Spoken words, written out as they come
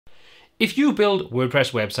If you build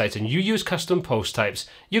WordPress websites and you use custom post types,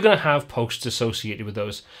 you're going to have posts associated with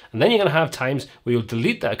those. And then you're going to have times where you'll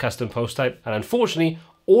delete that custom post type, and unfortunately,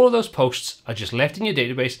 all of those posts are just left in your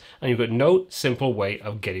database and you've got no simple way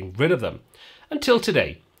of getting rid of them. Until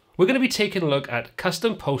today, we're going to be taking a look at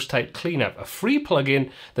Custom Post Type Cleanup, a free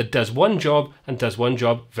plugin that does one job and does one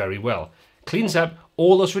job very well. Cleans up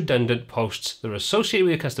all those redundant posts that are associated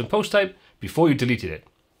with your custom post type before you deleted it.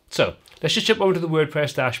 So let's just jump over to the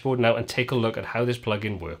WordPress dashboard now and take a look at how this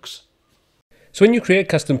plugin works. So when you create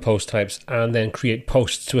custom post types and then create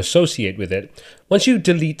posts to associate with it, once you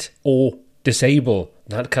delete or disable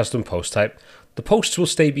that custom post type, the posts will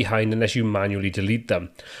stay behind unless you manually delete them.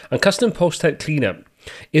 And Custom Post Type Cleanup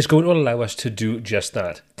is going to allow us to do just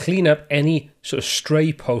that. Clean up any sort of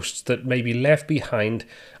stray posts that may be left behind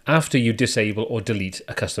after you disable or delete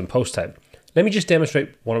a custom post type. Let me just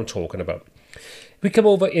demonstrate what I'm talking about. We come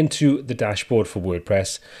over into the dashboard for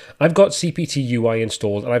WordPress. I've got CPT UI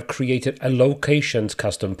installed and I've created a locations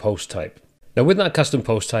custom post type. Now with that custom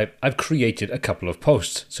post type, I've created a couple of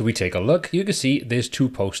posts. So we take a look, you can see there's 2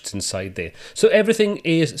 posts inside there. So everything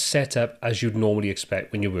is set up as you'd normally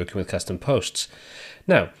expect when you're working with custom posts.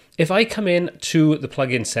 Now, if I come in to the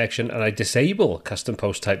plugin section and I disable custom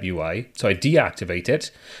post type UI, so I deactivate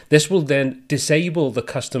it, this will then disable the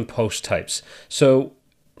custom post types. So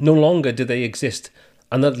no longer do they exist,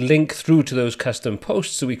 and that link through to those custom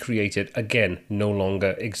posts that we created, again, no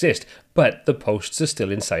longer exist, but the posts are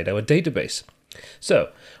still inside our database.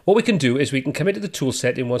 So what we can do is we can come into the tool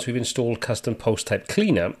setting once we've installed Custom Post Type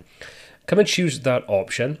Cleanup, come and choose that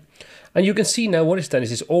option, and you can see now what it's done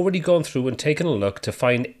is it's already gone through and taken a look to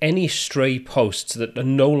find any stray posts that are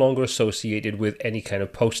no longer associated with any kind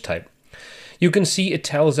of post type. You can see it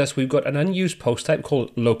tells us we've got an unused post type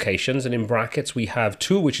called locations, and in brackets we have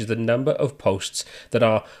 2, which is the number of posts that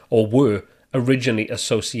are or were originally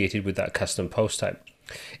associated with that custom post type.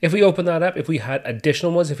 If we open that up, if we had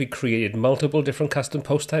additional ones, if we created multiple different custom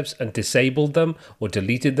post types and disabled them or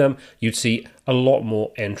deleted them, you'd see a lot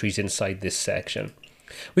more entries inside this section.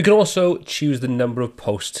 We can also choose the number of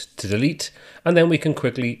posts to delete, and then we can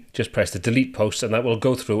quickly just press the delete posts and that will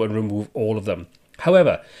go through and remove all of them.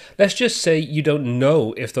 However, let's just say you don't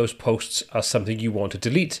know if those posts are something you want to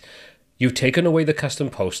delete. You've taken away the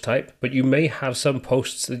custom post type, but you may have some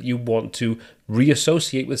posts that you want to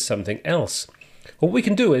reassociate with something else. What we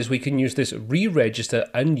can do is we can use this re-register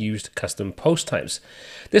unused custom post types.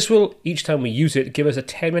 This will, each time we use it, give us a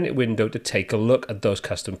 10-minute window to take a look at those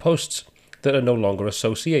custom posts that are no longer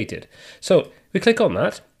associated. So we click on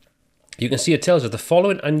that. You can see it tells us the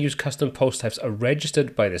following unused custom post types are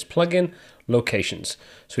registered by this plugin, locations.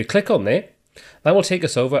 So we click on there, that will take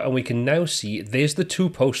us over and we can now see there's the 2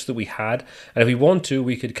 posts that we had, and if we want to,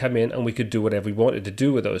 we could come in and we could do whatever we wanted to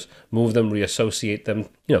do with those, move them, reassociate them,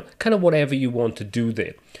 kind of whatever you want to do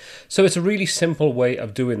there. So it's a really simple way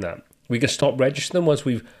of doing that. We can stop registering them once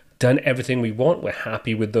we've done everything we want. We're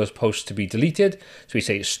happy with those posts to be deleted. So we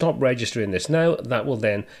say stop registering this now. That will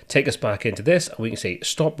then take us back into this, and we can say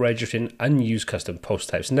stop registering unused custom post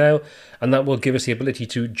types now, and that will give us the ability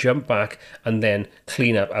to jump back and then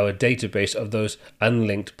clean up our database of those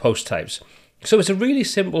unlinked post types. So it's a really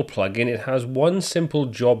simple plugin. It has one simple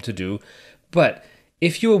job to do, but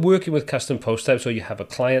if you are working with custom post types or you have a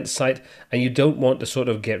client site and you don't want to sort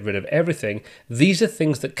of get rid of everything, these are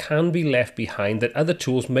things that can be left behind that other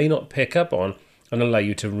tools may not pick up on and allow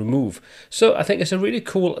you to remove. So I think it's a really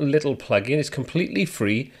cool little plugin. It's completely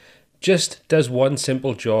free, just does one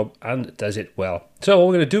simple job and does it well. So what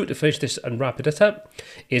we're going to do to finish this and wrap it up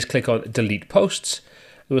is click on delete posts.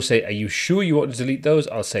 We'll say, are you sure you want to delete those?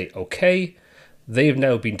 I'll say, okay. They've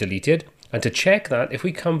now been deleted. And to check that, if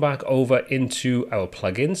we come back over into our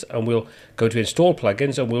plugins and we'll go to install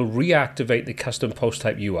plugins and we'll reactivate the custom post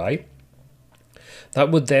type UI, that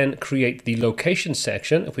would then create the location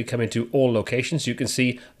section. If we come into all locations, you can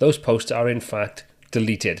see those posts are in fact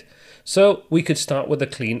deleted. So we could start with a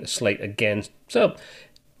clean slate again. So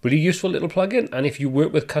really useful little plugin, and if you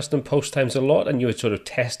work with custom post types a lot and you're sort of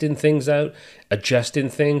testing things out, adjusting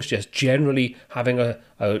things, just generally having a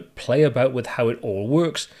play about with how it all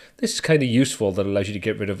works, this is kind of useful. That allows you to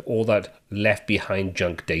get rid of all that left behind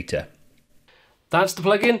junk data. That's the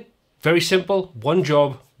plugin. Very simple, one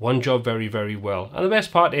job very, very well. And the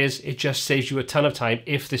best part is it just saves you a ton of time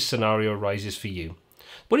if this scenario arises for you.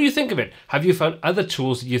 What do you think of it? Have you found other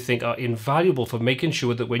tools that you think are invaluable for making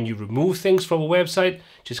sure that when you remove things from a website,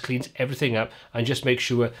 just cleans everything up and just make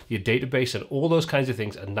sure your database and all those kinds of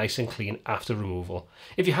things are nice and clean after removal?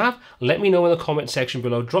 If you have, let me know in the comment section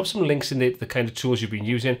below. Drop some links in there to the kind of tools you've been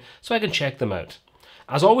using so I can check them out.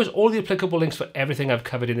 As always, all the applicable links for everything I've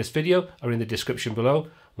covered in this video are in the description below.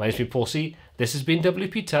 My name's been Paul C. This has been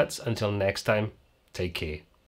WPTuts. Until next time, take care.